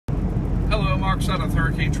Mark Suttoth,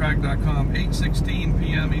 HurricaneTrack.com, 8:16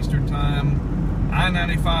 p.m. Eastern Time,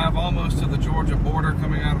 I-95 almost to the Georgia border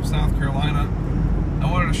coming out of South Carolina.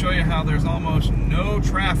 I wanted to show you how there's almost no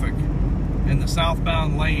traffic in the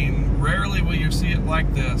southbound lane. Rarely will you see it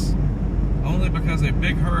like this. Only because a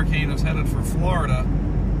big hurricane is headed for Florida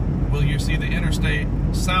will you see the interstate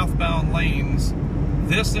southbound lanes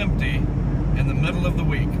this empty in the middle of the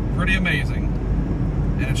week. Pretty amazing.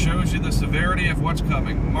 And it shows you the severity of what's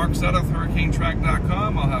coming. Mark Suttoth,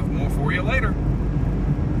 HurricaneTrack.com. I'll have more for you later.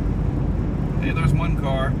 Hey, there's one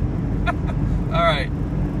car. All right.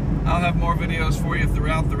 I'll have more videos for you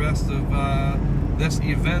throughout the rest of this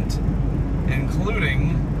event,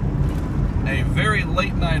 including a very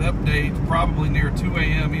late night update, probably near 2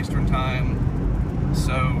 a.m. Eastern Time.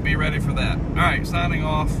 So be ready for that. All right, signing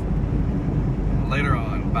off. Later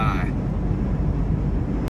on. Bye.